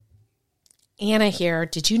Anna here.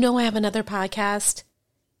 Did you know I have another podcast?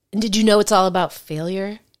 And did you know it's all about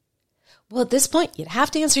failure? Well, at this point, you'd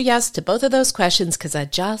have to answer yes to both of those questions because I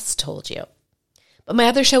just told you. But my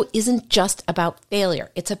other show isn't just about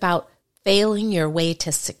failure. It's about failing your way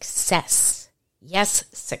to success. Yes,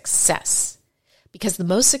 success. Because the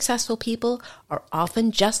most successful people are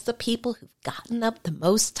often just the people who've gotten up the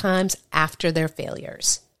most times after their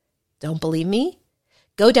failures. Don't believe me?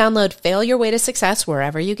 Go download Fail Your Way to Success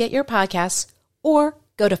wherever you get your podcasts, or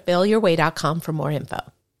go to failyourway.com for more info.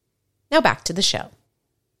 Now back to the show.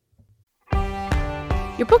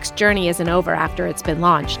 Your book's journey isn't over after it's been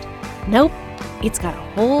launched. Nope, it's got a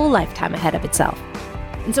whole lifetime ahead of itself.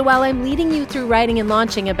 And so while I'm leading you through writing and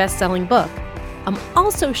launching a best-selling book, I'm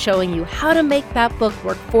also showing you how to make that book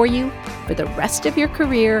work for you for the rest of your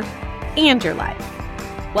career and your life.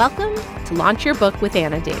 Welcome to Launch Your Book with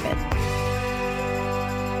Anna David.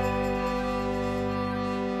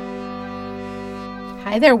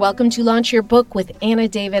 Hi there, welcome to Launch Your Book with Anna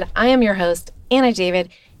David. I am your host, Anna David.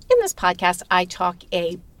 In this podcast, I talk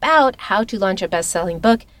about how to launch a best-selling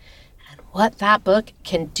book and what that book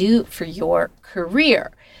can do for your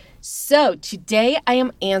career. So today I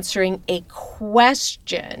am answering a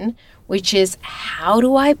question, which is how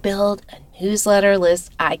do I build a newsletter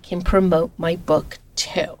list I can promote my book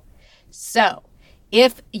to? So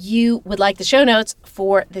if you would like the show notes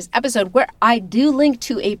for this episode, where I do link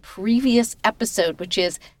to a previous episode, which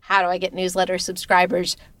is how do I get newsletter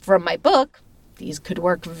subscribers from my book? These could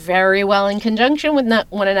work very well in conjunction with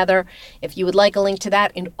one another. If you would like a link to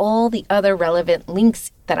that and all the other relevant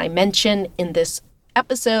links that I mention in this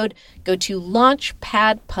episode, go to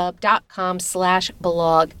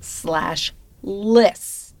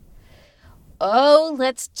launchpadpub.com/blog/lists. Oh,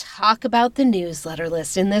 let's talk about the newsletter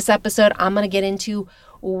list. In this episode, I'm going to get into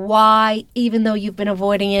why, even though you've been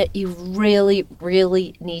avoiding it, you really,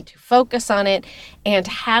 really need to focus on it, and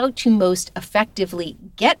how to most effectively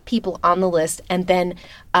get people on the list and then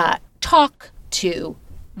talk to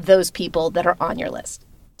those people that are on your list.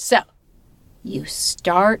 So you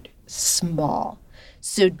start small.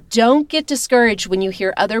 So don't get discouraged when you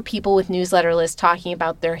hear other people with newsletter lists talking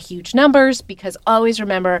about their huge numbers, because always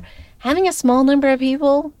remember, having a small number of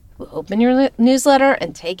people who open your newsletter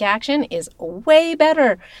and take action is way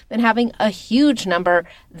better than having a huge number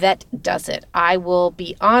that does it. I will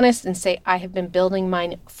be honest and say I have been building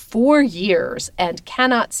mine for years and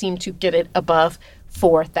cannot seem to get it above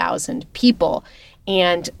 4,000 people.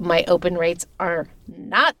 And my open rates are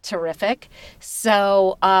not terrific.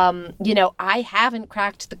 So, I haven't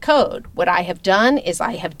cracked the code. What I have done is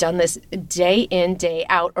I have done this day in, day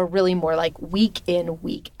out, or really more like week in,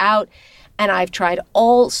 week out. And I've tried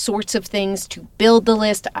all sorts of things to build the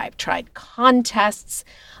list. I've tried contests.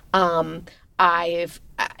 I've tried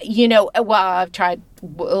a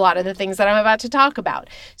lot of the things that I'm about to talk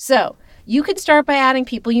about. So you could start by adding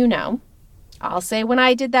people you know. I'll say when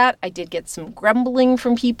I did that, I did get some grumbling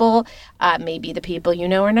from people. Maybe the people you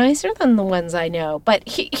know are nicer than the ones I know. But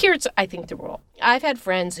here's, I think, the rule. I've had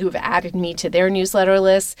friends who have added me to their newsletter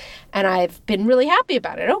lists, and I've been really happy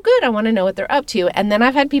about it. Oh, good. I want to know what they're up to. And then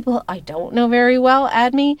I've had people I don't know very well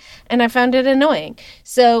add me, and I found it annoying.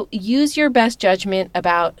 So use your best judgment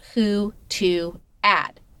about who to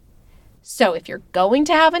add. So if you're going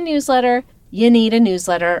to have a newsletter, you need a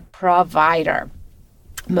newsletter provider.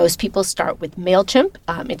 Most people start with MailChimp.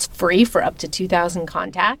 It's free for up to 2,000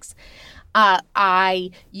 contacts.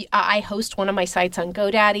 I host one of my sites on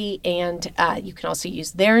GoDaddy, and you can also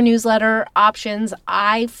use their newsletter options.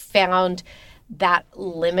 I found that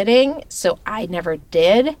limiting, so I never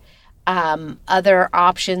did. Other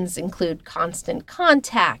options include Constant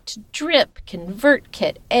Contact, Drip,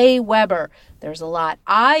 ConvertKit, Aweber. There's a lot.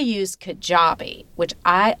 I use Kajabi, which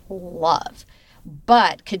I love.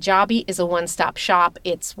 But Kajabi is a one-stop shop.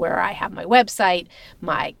 It's where I have my website,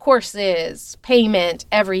 my courses, payment,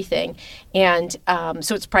 everything. And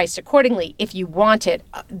so it's priced accordingly. If you want it,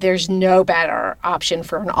 there's no better option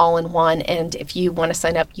for an all-in-one. And if you want to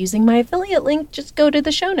sign up using my affiliate link, just go to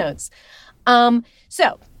the show notes.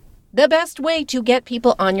 So the best way to get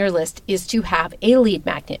people on your list is to have a lead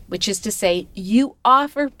magnet, which is to say you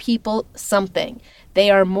offer people something. They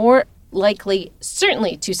are more likely,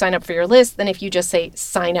 certainly, to sign up for your list than if you just say,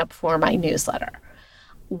 sign up for my newsletter.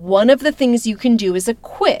 One of the things you can do is a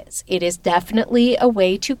quiz. It is definitely a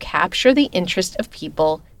way to capture the interest of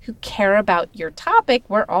people who care about your topic.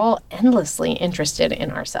 We're all endlessly interested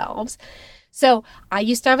in ourselves. So I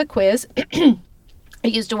used to have a quiz. I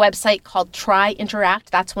used a website called Try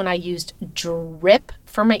Interact. That's when I used Drip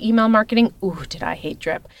for my email marketing. Ooh, did I hate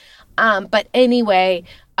Drip. But anyway,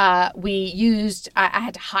 I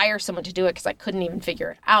had to hire someone to do it because I couldn't even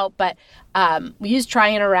figure it out. But we used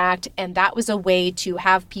Try Interact, and that was a way to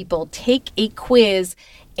have people take a quiz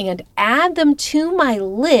and add them to my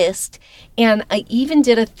list. And I even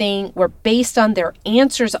did a thing where based on their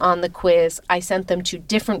answers on the quiz, I sent them to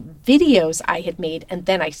different videos I had made, and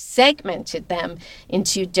then I segmented them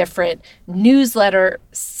into different newsletter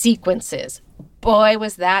sequences. Boy,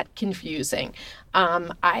 was that confusing.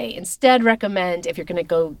 I instead recommend, if you're going to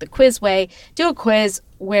go the quiz way, do a quiz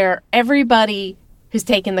where everybody who's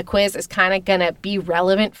taken the quiz is kind of going to be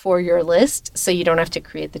relevant for your list, so you don't have to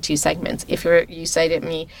create the two segments. If you say to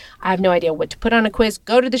me, I have no idea what to put on a quiz,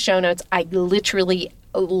 go to the show notes. I literally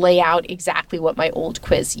lay out exactly what my old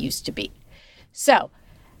quiz used to be. So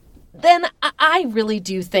then I really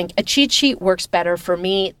do think a cheat sheet works better for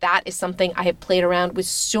me. That is something I have played around with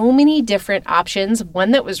so many different options.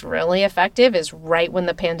 One that was really effective is right when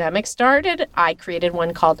the pandemic started. I created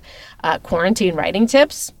one called Quarantine Writing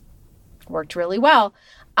Tips. Worked really well.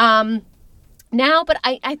 But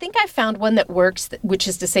I think I found one that works, which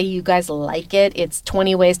is to say you guys like it. It's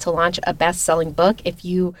 20 ways to launch a best-selling book. If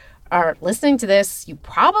you are listening to this, you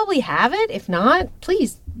probably have it. If not,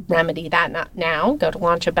 please remedy that now. Go to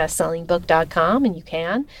launchabestsellingbook.com and you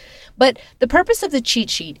can. But the purpose of the cheat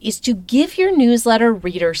sheet is to give your newsletter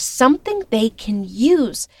readers something they can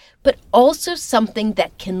use, but also something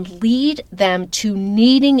that can lead them to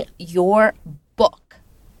needing your book.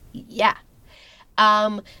 Yeah.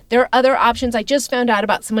 There are other options. I just found out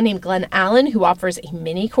about someone named Glenn Allen who offers a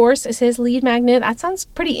mini course as his lead magnet. That sounds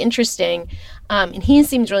pretty interesting. And he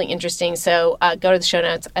seems really interesting. So go to the show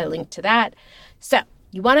notes. I linked to that. So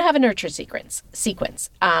you want to have a nurture sequence.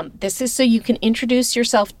 This is so you can introduce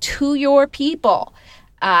yourself to your people.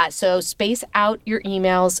 So space out your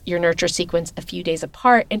emails, your nurture sequence a few days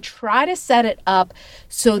apart, and try to set it up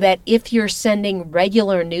so that if you're sending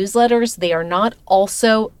regular newsletters, they are not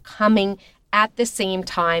also coming at the same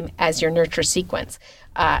time as your nurture sequence.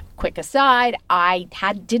 Quick aside, I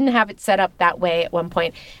didn't have it set up that way at one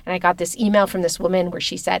point, and I got this email from this woman where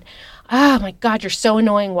she said, "Oh my God, you're so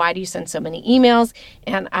annoying. Why do you send so many emails?"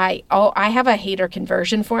 And I have a hater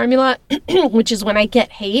conversion formula, which is when I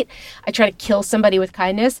get hate, I try to kill somebody with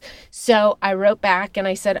kindness. So I wrote back and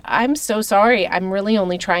I said, "I'm so sorry. I'm really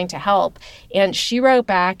only trying to help." And she wrote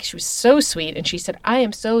back, she was so sweet, and she said, "I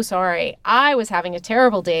am so sorry. I was having a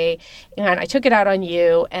terrible day and I took it out on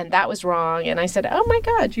you, and that was wrong." And I said, "Oh my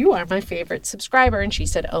God, you are my favorite subscriber." And she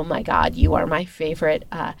said, "Oh my God, you are my favorite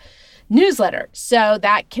newsletter." So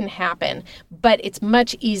that can happen, but it's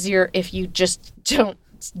much easier if you just don't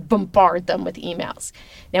bombard them with emails.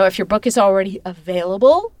 Now, if your book is already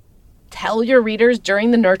available, tell your readers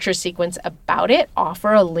during the nurture sequence about it.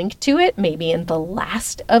 Offer a link to it, maybe in the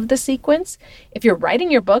last of the sequence. If you're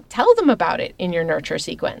writing your book, tell them about it in your nurture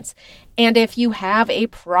sequence. And if you have a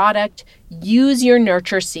product, use your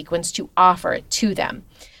nurture sequence to offer it to them.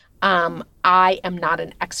 I am not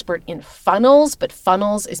an expert in funnels, but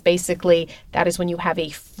funnels is basically, that is when you have a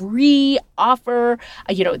free offer,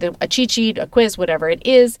 a cheat sheet, a quiz, whatever it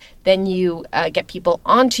is, then you get people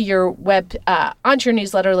onto your onto your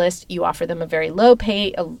newsletter list. You offer them a very low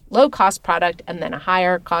cost product, and then a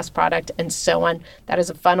higher cost product, and so on. That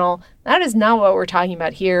is a funnel. That is not what we're talking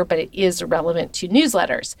about here, but it is relevant to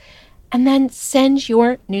newsletters. And then send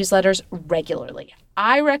your newsletters regularly.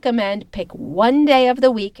 I recommend pick one day of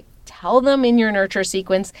the week. Tell them in your nurture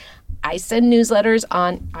sequence, I send newsletters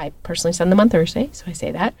I personally send them on Thursday, so I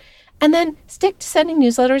say that. And then stick to sending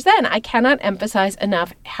newsletters then. I cannot emphasize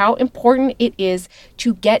enough how important it is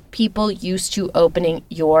to get people used to opening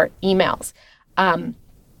your emails.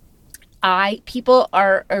 People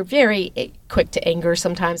are very quick to anger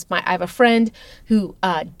sometimes. I have a friend who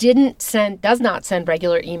does not send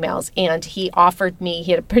regular emails, and he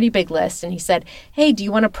had a pretty big list, and he said, "Hey, do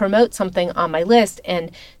you want to promote something on my list?"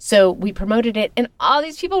 And so we promoted it, and all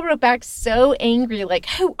these people wrote back so angry, like,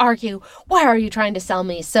 "Who are you? Why are you trying to sell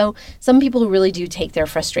me?" So some people really do take their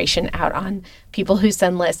frustration out on people who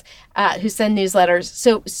send lists, who send newsletters.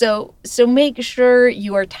 So make sure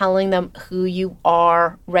you are telling them who you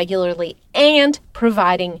are regularly and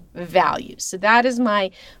providing value. So that is my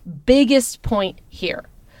biggest point here.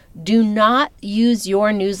 Do not use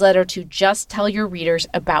your newsletter to just tell your readers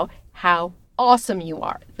about how awesome you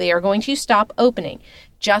are. They are going to stop opening.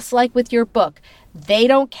 Just like with your book, they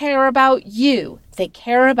don't care about you. They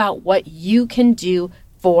care about what you can do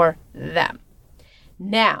for them.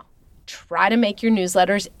 Now, try to make your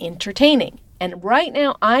newsletters entertaining. And right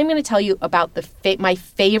now, I'm going to tell you about my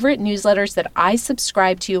favorite newsletters that I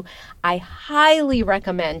subscribe to. I highly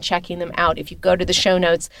recommend checking them out. If you go to the show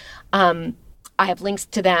notes, I have links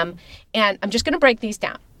to them, and I'm just going to break these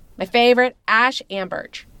down. My favorite, Ash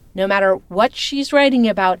Amberge. No matter what she's writing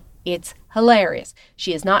about, it's hilarious.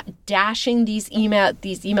 She is not dashing these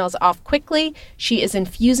emails off quickly. She is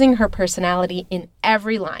infusing her personality in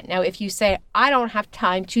every line. Now, if you say, I don't have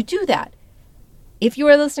time to do that, if you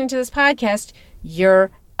are listening to this podcast, you're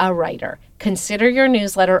a writer. Consider your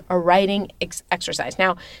newsletter a writing exercise.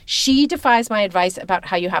 Now, she defies my advice about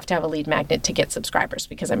how you have to have a lead magnet to get subscribers,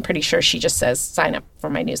 because I'm pretty sure she just says, sign up for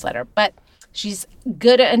my newsletter. But she's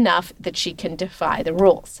good enough that she can defy the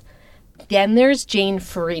rules. Then there's Jane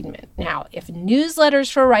Friedman. Now, if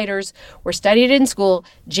newsletters for writers were studied in school,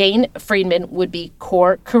 Jane Friedman would be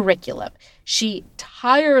core curriculum. She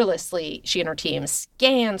and her team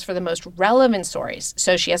scans for the most relevant stories.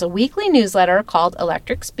 So she has a weekly newsletter called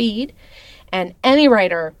Electric Speed, and any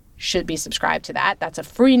writer should be subscribed to that. That's a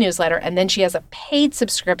free newsletter. And then she has a paid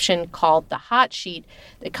subscription called The Hot Sheet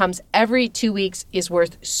that comes every 2 weeks, is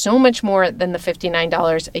worth so much more than the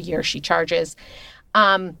 $59 a year she charges.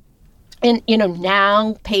 And,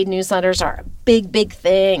 now paid newsletters are a big, big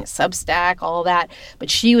thing, Substack, all that.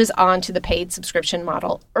 But she was on to the paid subscription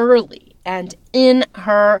model early. And in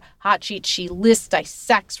her hot sheet, she lists,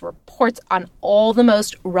 dissects, reports on all the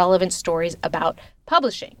most relevant stories about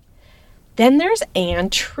publishing. Then there's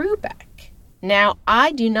Anne Trubeck. Now,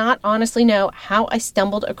 I do not honestly know how I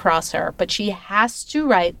stumbled across her, but she has to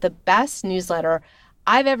write the best newsletter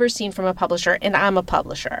I've ever seen from a publisher, and I'm a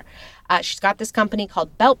publisher. She's got this company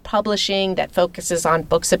called Belt Publishing that focuses on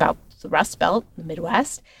books about the Rust Belt, the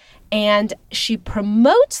Midwest, and she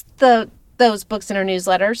promotes those books in her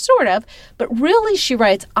newsletter, sort of, but really she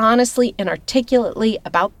writes honestly and articulately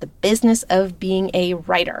about the business of being a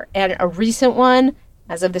writer. And a recent one,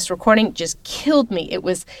 as of this recording, just killed me. It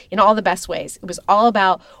was in all the best ways. It was all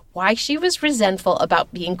about why she was resentful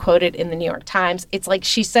about being quoted in the New York Times. It's like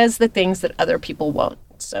she says the things that other people won't.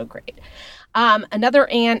 It's so great. Another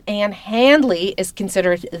Anne Handley, is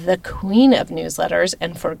considered the queen of newsletters,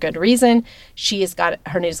 and for good reason. She has got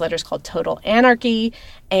her newsletters called Total Anarchy,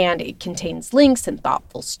 and it contains links and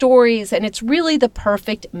thoughtful stories, and it's really the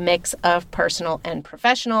perfect mix of personal and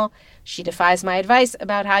professional. She defies my advice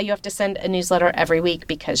about how you have to send a newsletter every week,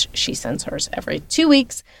 because she sends hers every 2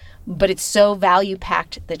 weeks, but it's so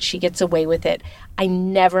value-packed that she gets away with it. I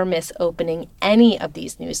never miss opening any of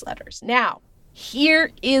these newsletters. Now,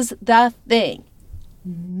 here is the thing.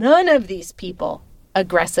 None of these people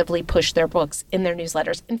aggressively push their books in their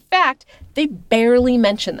newsletters. In fact, they barely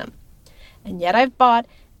mention them. And yet I've bought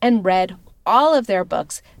and read all of their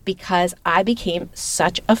books because I became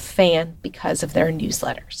such a fan because of their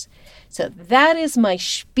newsletters. So that is my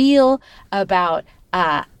spiel about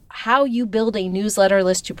how you build a newsletter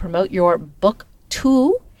list to promote your book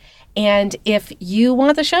too. And if you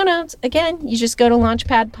want the show notes, again, you just go to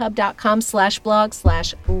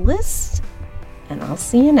launchpadpub.com/blog/list, and I'll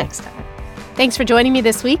see you next time. Thanks for joining me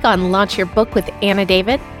this week on Launch Your Book with Anna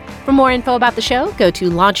David. For more info about the show, go to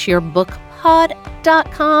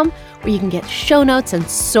launchyourbookpod.com, where you can get show notes and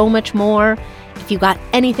so much more. If you got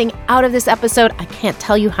anything out of this episode, I can't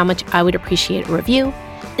tell you how much I would appreciate a review.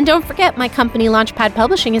 And don't forget, my company, Launchpad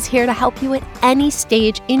Publishing, is here to help you at any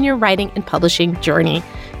stage in your writing and publishing journey.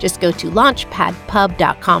 Just go to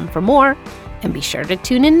launchpadpub.com for more, and be sure to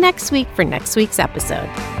tune in next week for next week's episode.